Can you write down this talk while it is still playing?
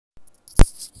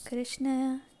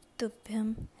Krishna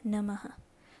Tubhyam Namaha.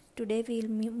 Today we'll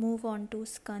move on to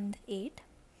Skandha 8.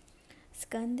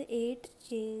 Skandha 8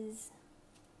 is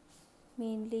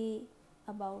mainly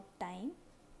about time,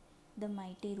 the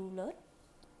mighty ruler.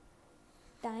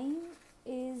 Time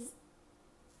is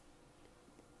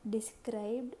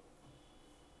described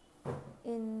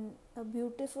in a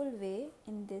beautiful way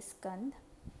in this Skandha.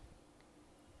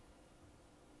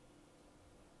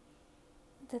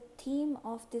 The theme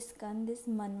of this Skandha is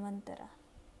manwantara.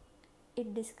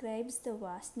 It describes the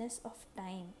vastness of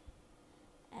time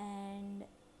and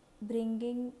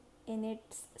bringing in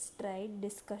its stride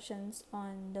discussions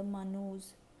on the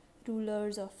manus,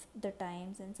 rulers of the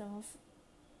times, and some of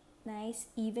nice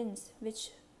events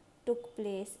which took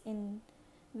place in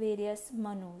various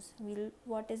manus.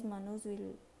 What is manus?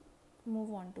 We'll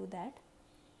move on to that.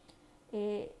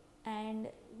 And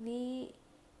we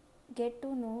get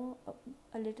to know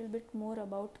a little bit more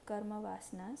about karma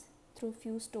vasanas through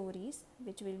few stories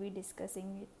which we'll be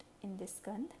discussing it in this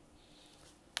Skandha.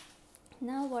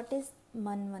 Now, what is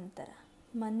manwantara?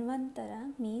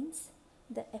 Manvantara means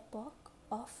the epoch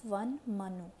of one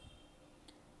manu.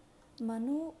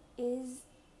 Manu is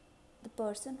the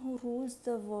person who rules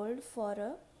the world for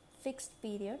a fixed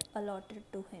period allotted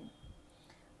to him.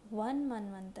 One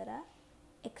manvantara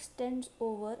extends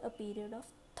over a period of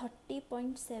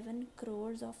 30.7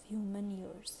 crores of human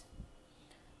years.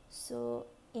 So,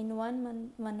 in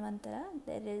one manvantara,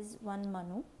 there is one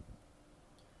Manu,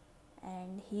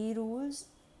 and he rules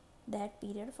that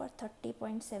period for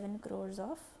 30.7 crores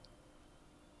of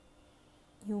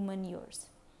human years.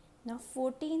 Now,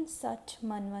 14 such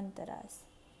manvantaras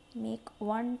make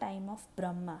one time of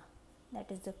Brahma,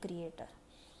 that is the creator.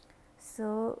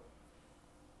 So,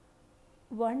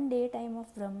 one day time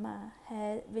of Brahma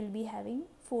will be having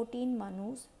 14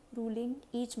 manus ruling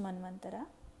each manvantara,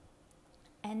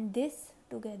 and this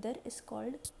together is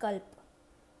called kalpa.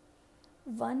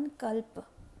 One kalpa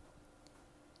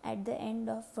at the end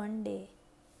of one day,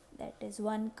 that is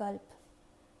one kalpa,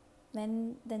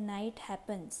 when the night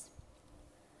happens,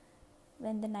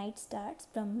 when the night starts,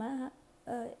 Brahma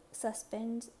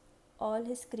suspends all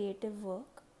his creative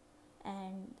work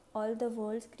and all the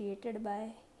worlds created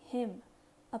by him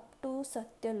up to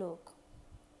Satyalok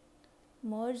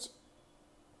merge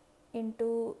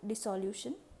into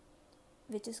dissolution,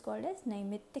 which is called as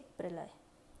naimittik pralay.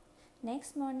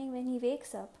 Next morning when he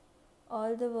wakes up,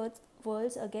 all the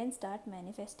worlds again start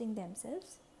manifesting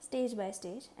themselves stage by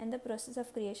stage, and the process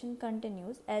of creation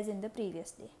continues as in the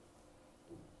previous day.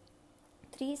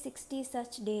 360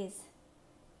 such days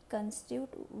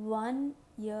constitute 1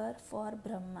 year for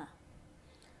Brahma.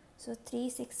 So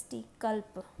 360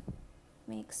 kalpa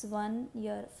makes 1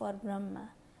 year for Brahma,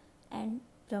 and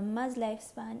Brahma's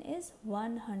lifespan is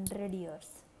 100 years.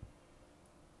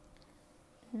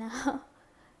 Now,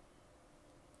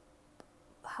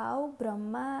 how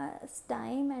Brahma's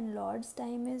time and Lord's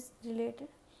time is related?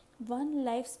 One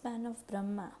lifespan of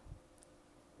Brahma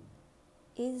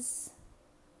is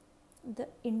the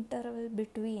interval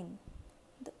between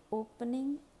the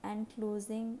opening and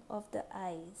closing of the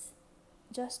eyes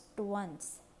just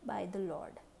once by the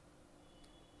Lord.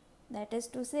 That is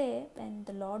to say, when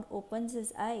the Lord opens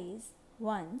his eyes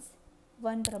once,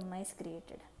 one Brahma is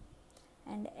created.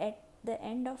 And at the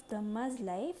end of Brahma's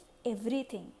life,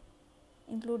 everything,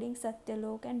 including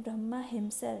Satyalok and Brahma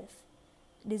himself,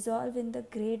 dissolve in the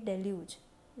great deluge,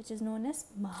 which is known as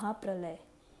Mahapralay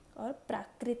or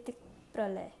Prakritik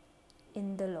Pralay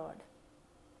in the Lord.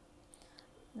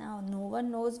 Now, no one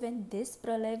knows when this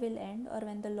Pralay will end or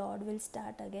when the Lord will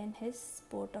start again his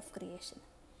sport of creation.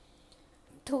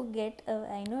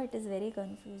 I know it is very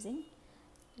confusing.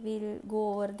 We'll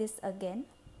go over this again.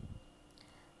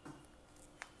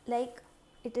 Like,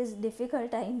 it is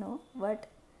difficult, I know, but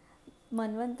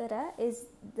Manvantara is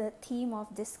the theme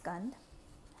of this Skandha,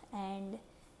 and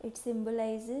it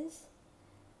symbolizes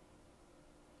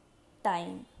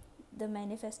time, the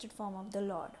manifested form of the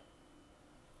Lord.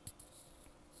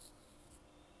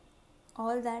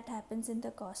 All that happens in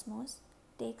the cosmos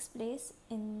takes place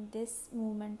in this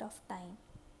moment of time.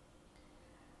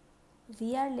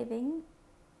 We are living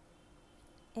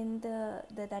in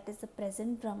that is the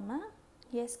present Brahma.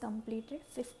 He has completed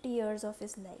 50 years of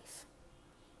his life.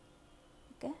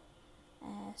 Okay,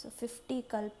 so 50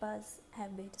 kalpas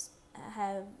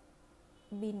have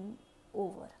been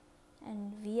over,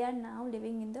 and we are now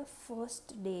living in the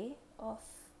first day of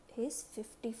his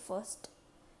 51st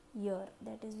year.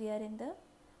 That is, we are in the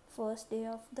first day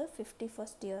of the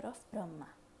 51st year of Brahma,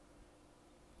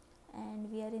 and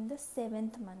we are in the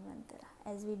 7th manvantara.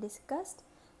 As we discussed,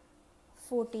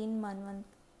 14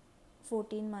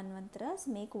 14 manvantaras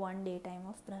make one daytime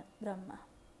of Brahma.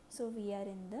 So we are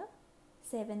in the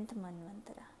 7th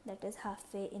manvantara, that is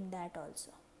halfway in that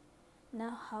also.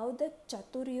 Now, how the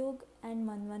Chaturyug and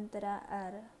Manvantara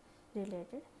are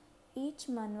related? Each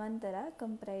Manvantara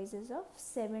comprises of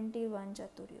 71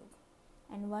 Chaturyug,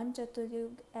 and one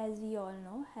Chaturyug, as we all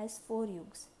know, has 4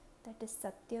 yugs, that is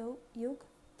Satya Yug,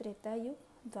 Treta Yug,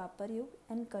 Dwapar Yug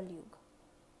and Kali Yug.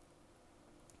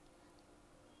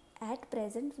 At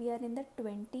present, we are in the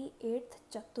 28th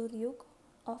Chaturyug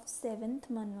of 7th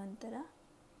Manvantara,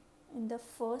 in the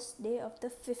first day of the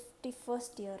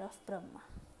 51st year of Brahma.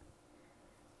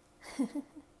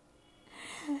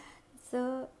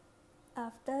 So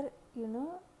after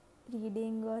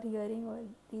reading or hearing all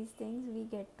these things, we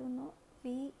get to know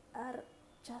we are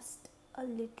just a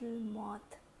little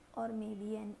moth or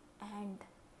maybe an ant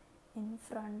in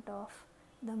front of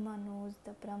the Manus,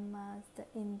 the Brahmas, the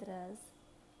Indras,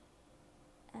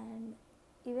 and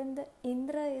even the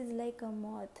Indra is like a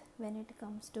moth when it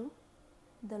comes to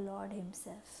the Lord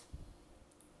himself.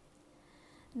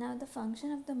 Now the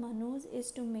function of the Manus is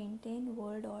to maintain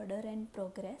world order and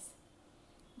progress.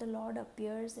 The Lord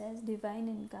appears as divine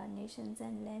incarnations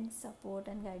and lends support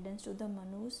and guidance to the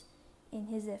Manus in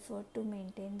his effort to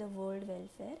maintain the world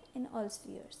welfare in all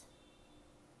spheres.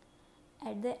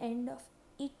 At the end of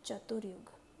each Chaturyug,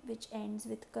 which ends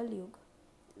with Kali Yug,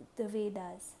 the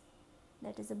Vedas,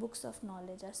 that is the books of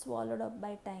knowledge, are swallowed up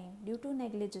by time due to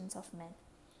negligence of men.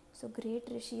 So great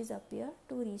rishis appear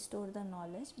to restore the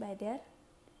knowledge by their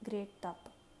great tap.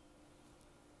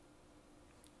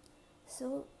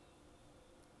 So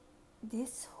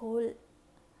this whole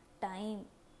time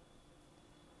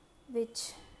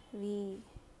which we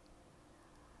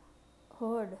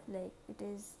heard, like it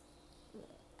is,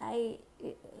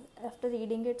 after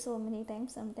reading it so many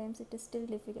times, sometimes it is still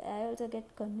difficult. I also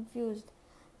get confused.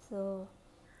 So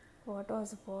what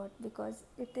was what? Because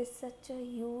it is such a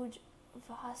huge,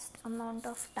 vast amount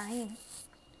of time.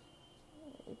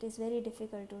 It is very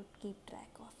difficult to keep track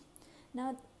of.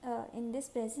 Now, in this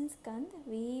present Skandha,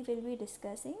 we will be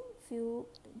discussing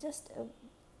just a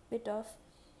bit of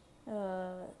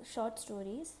short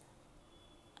stories.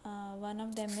 One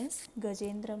of them is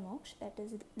Gajendra Moksha, that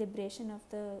is liberation of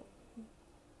the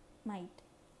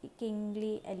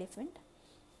kingly elephant.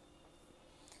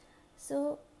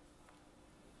 So,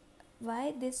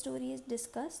 why this story is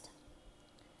discussed?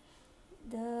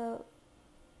 The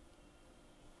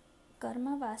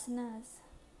karma vasanas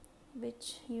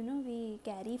which we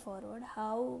carry forward,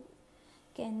 how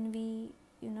can we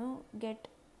get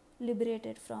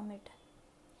liberated from it?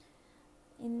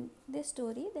 In this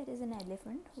story, there is an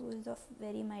elephant who is of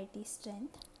very mighty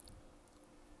strength,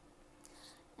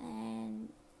 and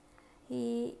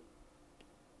he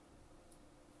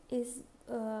is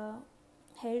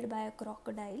held by a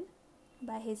crocodile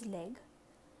by his leg.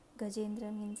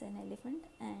 Gajendra means an elephant,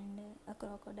 and a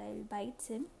crocodile bites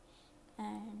him,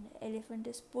 and elephant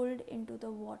is pulled into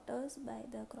the waters by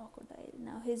the crocodile.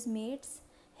 Now his mates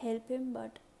help him,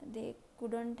 but they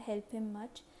couldn't help him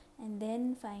much. And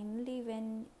then finally,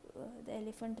 when the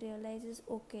elephant realizes,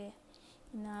 okay,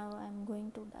 now I'm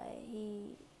going to die,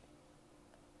 he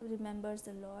remembers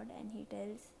the Lord and he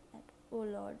tells that, oh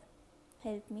Lord,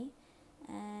 help me.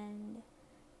 And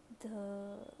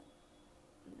the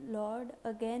Lord,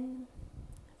 again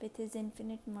with his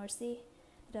infinite mercy,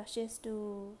 rushes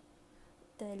to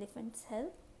the elephant's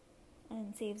help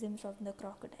and saves him from the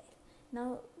crocodile.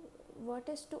 Now, what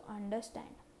is to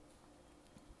understand?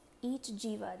 Each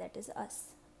jiva, that is us,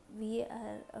 we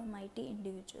are a mighty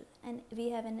individual, and we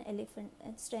have an elephant,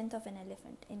 strength of an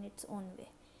elephant in its own way.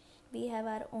 We have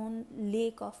our own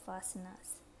lake of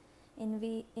vasanas, in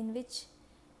which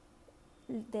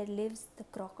there lives the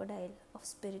crocodile of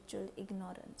spiritual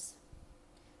ignorance.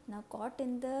 Now, caught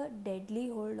in the deadly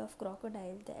hold of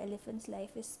crocodile, the elephant's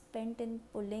life is spent in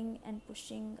pulling and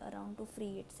pushing around to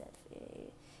free itself.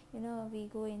 We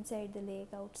go inside the lake,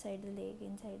 outside the lake,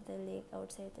 inside the lake,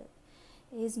 outside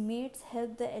the. His mates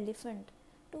help the elephant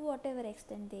to whatever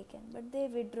extent they can, but they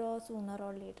withdraw sooner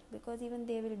or later, because even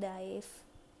they will die if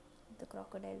the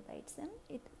crocodile bites them.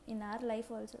 In our life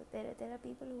also, there are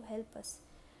people who help us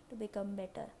to become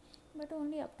better, but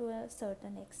only up to a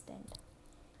certain extent.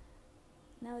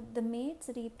 Now, the mates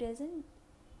represent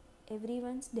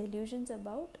everyone's delusions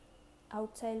about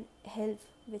outside help,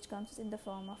 which comes in the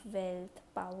form of wealth,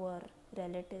 power,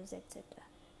 relatives, etc.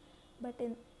 But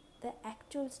in the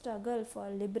actual struggle for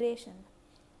liberation,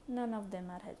 none of them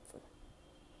are helpful.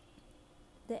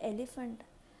 The elephant,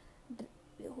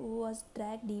 who was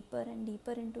dragged deeper and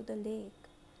deeper into the lake,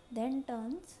 then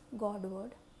turns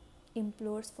Godward,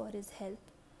 implores for his help,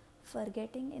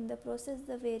 forgetting in the process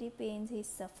the very pains he is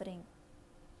suffering.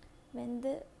 When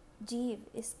the Jeev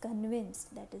is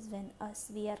convinced, that is when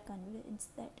we are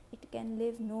convinced that it can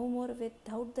live no more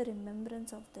without the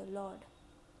remembrance of the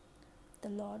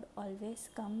Lord always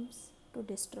comes to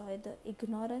destroy the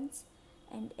ignorance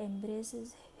and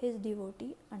embraces his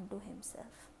devotee unto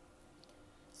himself.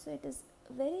 So it is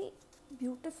very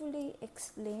beautifully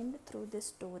explained through this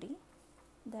story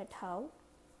that how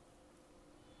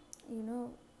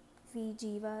we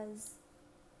jivas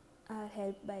are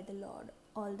helped by the Lord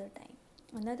all the time.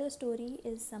 Another story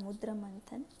is Samudra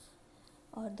Manthan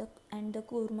the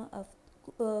Kurma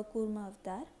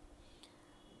Avatar.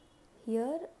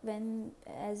 Here, when,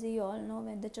 as we all know,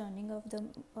 when the churning of the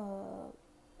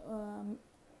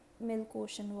milk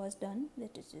ocean was done,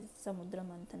 that is Samudra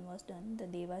Manthan was done, the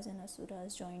Devas and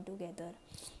Asuras joined together,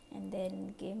 and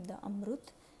then came the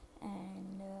Amrut,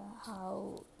 and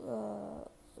how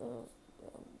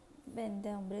when the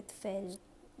Amrit fell,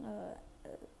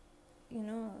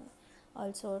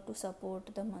 also to support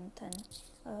the Manthan,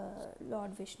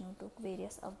 Lord Vishnu took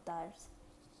various avatars.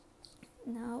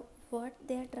 Now, what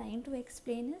they are trying to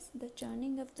explain is the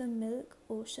churning of the milk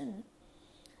ocean.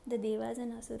 The Devas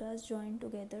and Asuras joined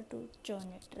together to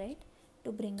churn it, right?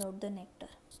 To bring out the nectar.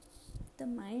 The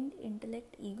mind,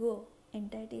 intellect, ego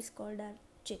entity is called our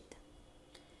Chit,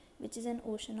 which is an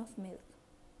ocean of milk,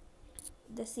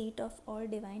 the seat of all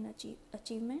divine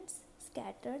achievements,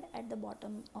 scattered at the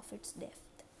bottom of its depth.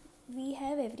 We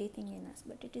have everything in us,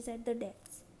 but it is at the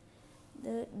depths.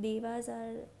 The Devas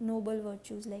are noble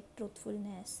virtues like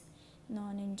truthfulness,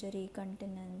 non-injury,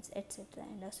 continence, etc.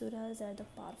 And Asuras are the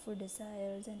powerful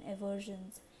desires and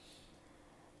aversions,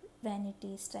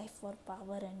 vanity, strife for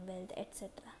power and wealth, etc.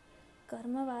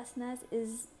 Karma Vasanas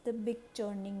is the big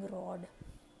churning rod,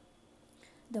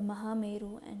 the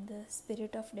Mahameru, and the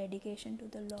spirit of dedication to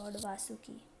the Lord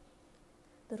Vasuki,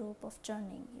 the rope of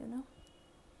churning,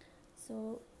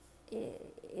 So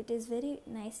it is very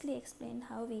nicely explained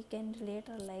how we can relate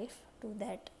our life to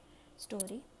that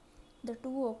story. The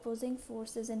two opposing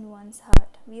forces in one's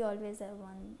heart, we always have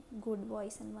one good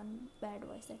voice and one bad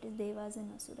voice, that is Devas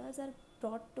and Asuras, are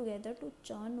brought together to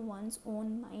churn one's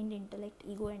own mind, intellect,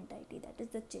 ego entity, that is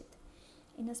the Chit,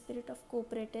 in a spirit of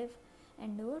cooperative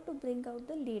endeavor to bring out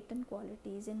the latent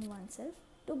qualities in oneself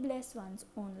to bless one's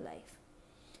own life.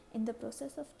 In the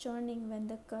process of churning, when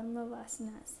the karma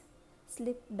vasanas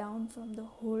slip down from the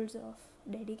holds of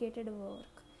dedicated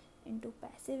work into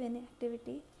passive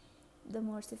inactivity, the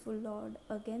merciful Lord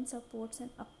again supports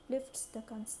and uplifts the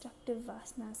constructive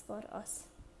vasanas for us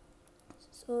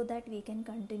so that we can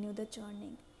continue the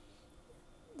churning.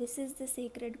 This is the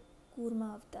sacred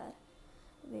Kurma Avatar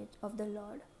of the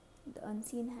Lord, the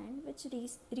unseen hand which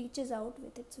reaches out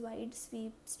with its wide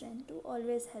sweep strength to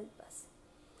always help us.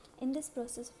 In this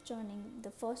process of churning,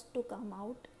 the first to come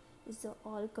out is the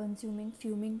all-consuming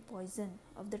fuming poison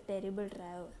of the terrible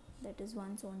trial, that is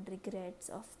one's own regrets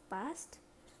of past,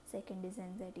 second is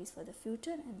anxieties for the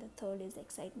future, and the third is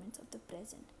excitements of the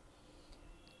present.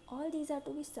 All these are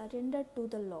to be surrendered to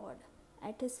the Lord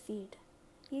at His feet.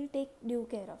 He'll take due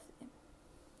care of them.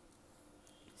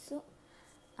 So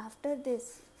after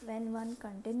this, when one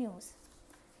continues,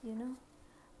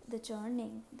 the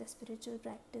churning, the spiritual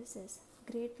practices,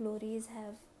 great glories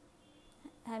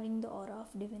having the aura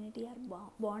of divinity are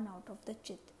born out of the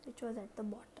Chit, which was at the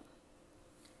bottom,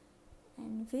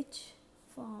 and which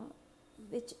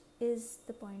is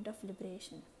the point of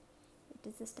liberation. It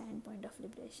is the standpoint of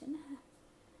liberation.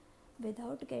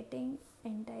 Without getting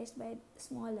enticed by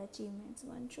small achievements,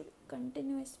 one should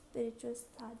continue a spiritual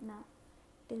sadhana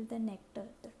till the nectar,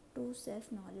 the true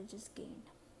self-knowledge is gained.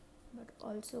 But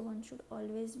also one should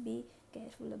always be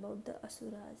careful about the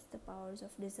asuras, the powers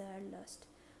of desire, lust,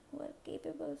 who are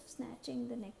capable of snatching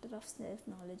the nectar of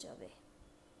self-knowledge away.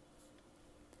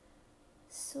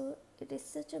 So it is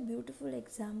such a beautiful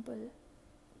example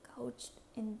couched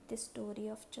in this story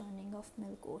of churning of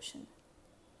milk ocean.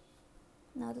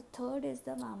 Now the third is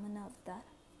the Vamana Avatar.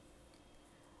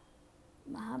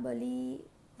 Mahabali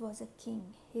was a king.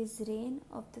 His reign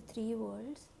of the three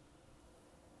worlds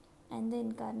and the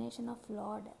incarnation of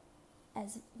Lord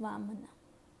as Vamana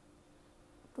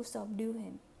to subdue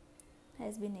him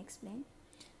has been explained.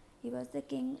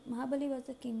 Mahabali was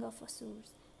the king of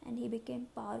Asurs, and he became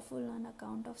powerful on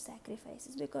account of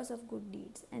sacrifices because of good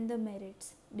deeds and the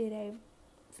merits derived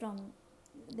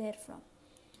therefrom.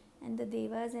 And the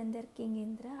Devas and their king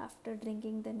Indra, after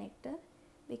drinking the nectar,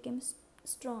 became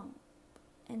strong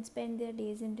and spent their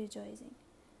days in rejoicing.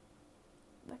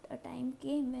 But a time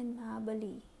came when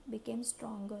Mahabali became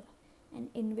stronger and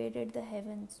invaded the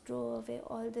heavens, drove away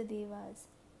all the Devas,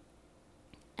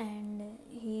 and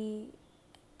he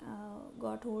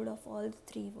got hold of all the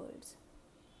three worlds.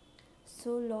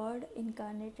 So Lord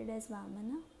incarnated as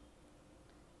Vamana,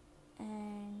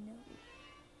 and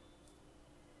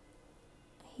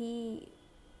he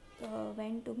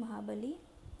went to Mahabali,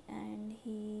 and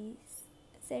he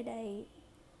said, I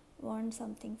want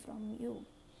something from you.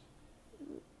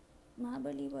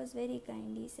 Mahabali was very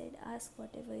kind. He said, ask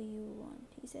whatever you want.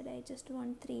 He said, I just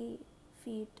want 3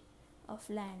 feet of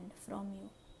land from you.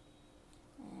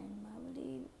 And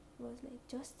Mahabali was like,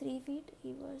 just 3 feet?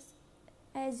 He was,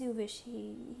 as you wish.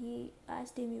 He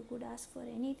asked him, you could ask for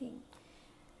anything.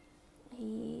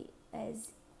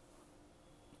 As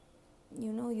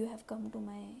you know, you have come to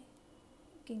my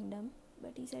kingdom.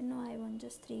 But he said, no, I want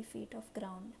just 3 feet of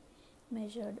ground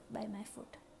measured by my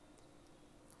foot.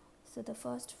 So the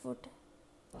first foot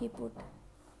he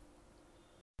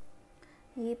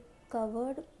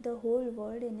covered the whole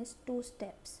world in his 2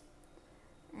 steps,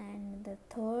 and the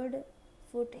third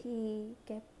foot he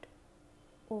kept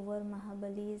over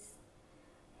Mahabali's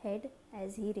head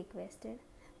as he requested,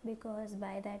 because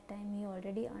by that time he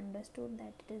already understood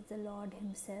that it is the Lord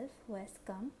himself who has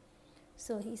come.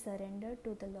 So he surrendered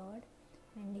to the Lord,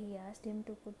 and he asked him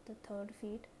to put the 3rd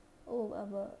feet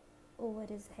over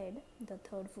his head, the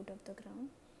 3rd foot of the ground.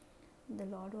 The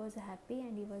Lord was happy,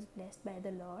 and he was blessed by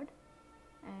the Lord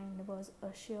and was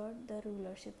assured the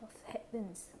rulership of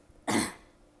heavens.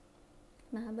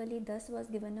 Mahabali thus was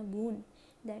given a boon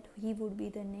that he would be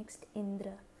the next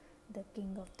Indra, the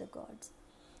king of the gods.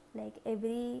 Like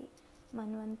every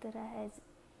manwantara has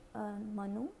a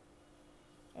Manu,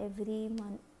 every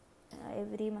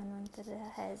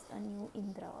manwantara has a new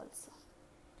Indra also.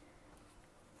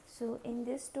 So in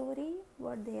this story,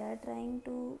 what they are trying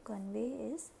to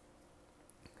convey is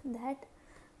that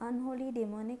unholy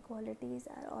demonic qualities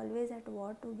are always at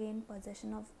war to gain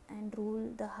possession of and rule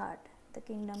the heart, the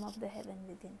kingdom of the heaven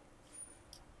within.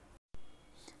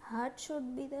 Heart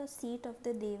should be the seat of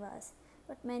the devas,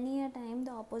 but many a time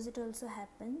the opposite also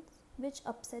happens, which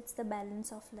upsets the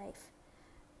balance of life.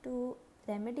 To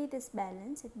remedy this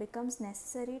balance, it becomes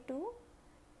necessary to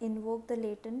invoke the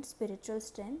latent spiritual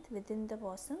strength within the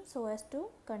person so as to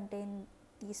contain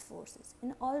these forces.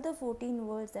 In all the 14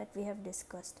 worlds that we have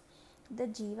discussed, the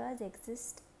jivas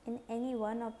exist in any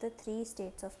one of the 3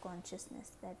 states of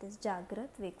consciousness, that is Jagrat,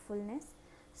 wakefulness,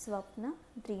 Swapna,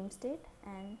 dream state,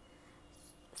 and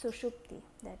Sushupti,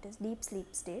 that is deep sleep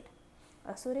state.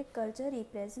 Asuric culture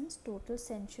represents total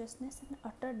sensuousness and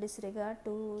utter disregard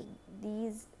to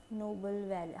these noble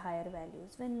higher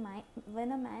values.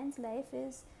 When a man's life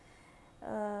is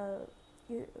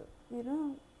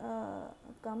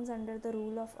comes under the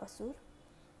rule of Asur,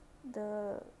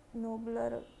 the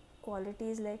nobler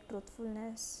qualities like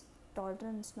truthfulness,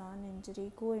 tolerance,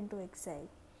 non-injury go into exile.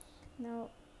 Now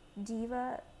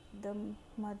Jiva, the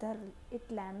mother, it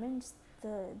laments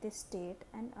this state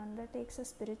and undertakes a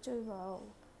spiritual vow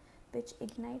which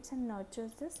ignites and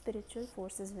nurtures the spiritual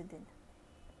forces within.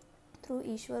 Through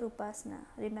Ishwar Upasana,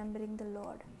 remembering the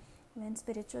Lord, when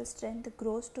spiritual strength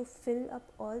grows to fill up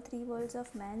all 3 worlds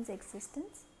of man's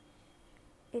existence,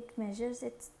 it measures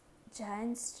its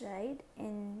giant stride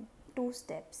in 2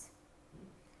 steps,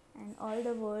 and all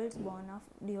the worlds born of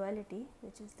duality,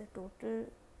 which is the total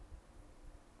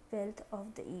wealth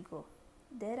of the ego.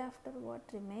 Thereafter, what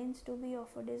remains to be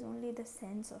offered is only the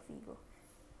sense of ego,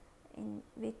 in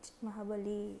which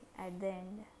Mahabali at the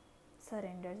end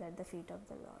surrenders at the feet of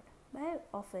the Lord by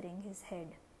offering his head.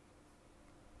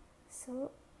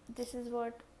 So this is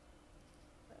what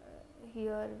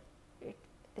here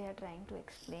they are trying to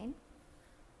explain,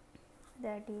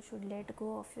 that you should let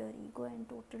go of your ego and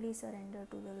totally surrender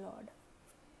to the Lord.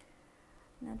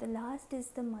 Now the last is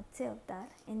the Matsya avatar.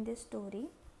 In this story,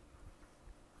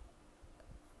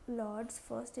 Lord's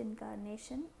first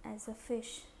incarnation as a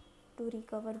fish to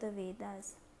recover the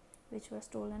Vedas, which were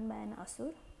stolen by an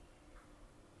Asur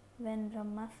when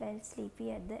Brahma fell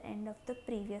sleepy at the end of the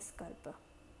previous Kalpa,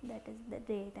 that is the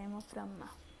daytime of Brahma.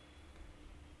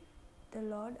 The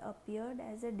Lord appeared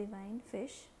as a divine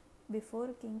fish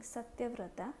before King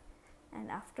Satyavrata, and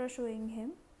after showing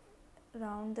him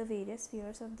round the various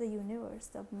spheres of the universe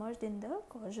submerged in the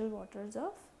causal waters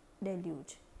of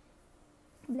deluge,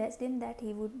 blessed him that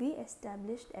he would be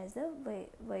established as a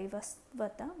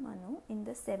Vaivasvata Manu in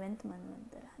the 7th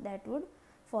Manvantara that would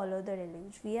follow the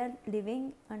deluge. We are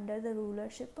living under the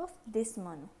rulership of this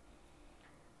Manu,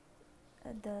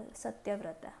 the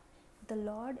Satyavrata. The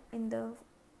Lord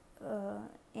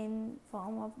in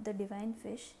form of the divine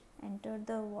fish entered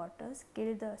the waters,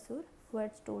 killed the Asur who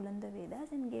had stolen the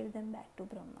Vedas, and gave them back to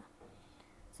Brahma.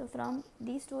 So from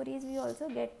these stories we also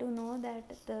get to know that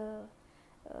the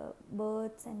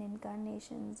births and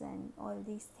incarnations and all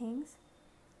these things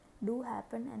do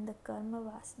happen, and the karma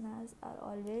vasanas are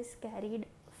always carried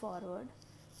forward.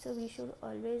 So we should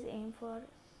always aim for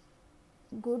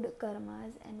good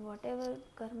karmas, and whatever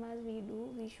karmas we do,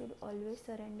 we should always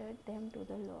surrender them to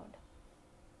the Lord.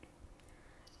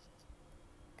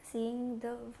 Seeing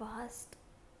the vast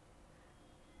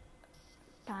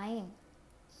time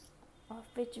of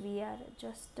which we are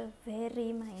just a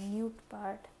very minute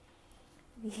part,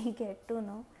 we get to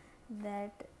know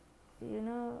that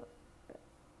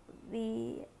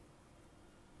we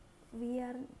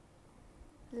are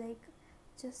like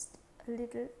just a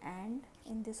little ant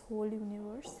in this whole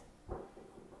universe,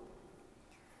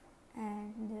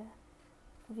 and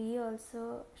we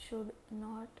also should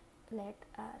not let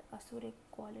our asuric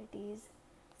qualities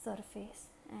surface,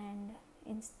 and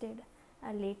instead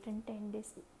our latent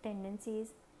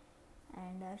tendencies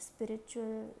and our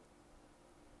spiritual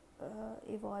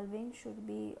evolving should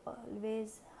be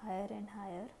always higher and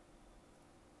higher.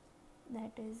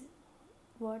 That is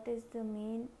what is the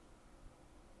main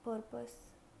purpose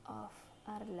of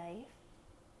our life,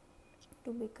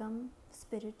 to become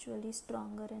spiritually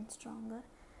stronger and stronger,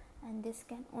 and this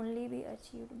can only be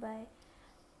achieved by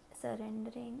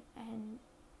surrendering and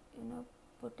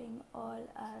putting all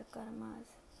our karmas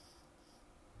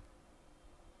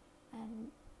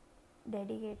and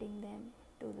dedicating them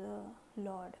to the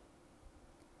Lord.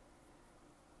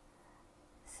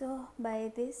 So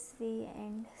by this we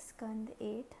end Skandha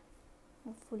 8.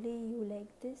 Hopefully you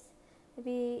like this.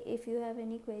 If you have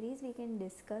any queries, we can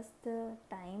discuss the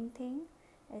time thing,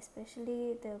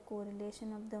 especially the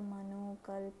correlation of the Manu,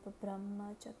 Kalpa,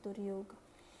 Brahma, Chaturyug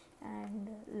and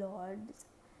Lord's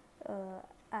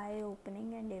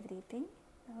eye-opening and everything.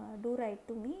 Do write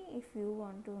to me if you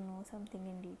want to know something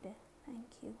in detail. Thank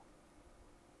you.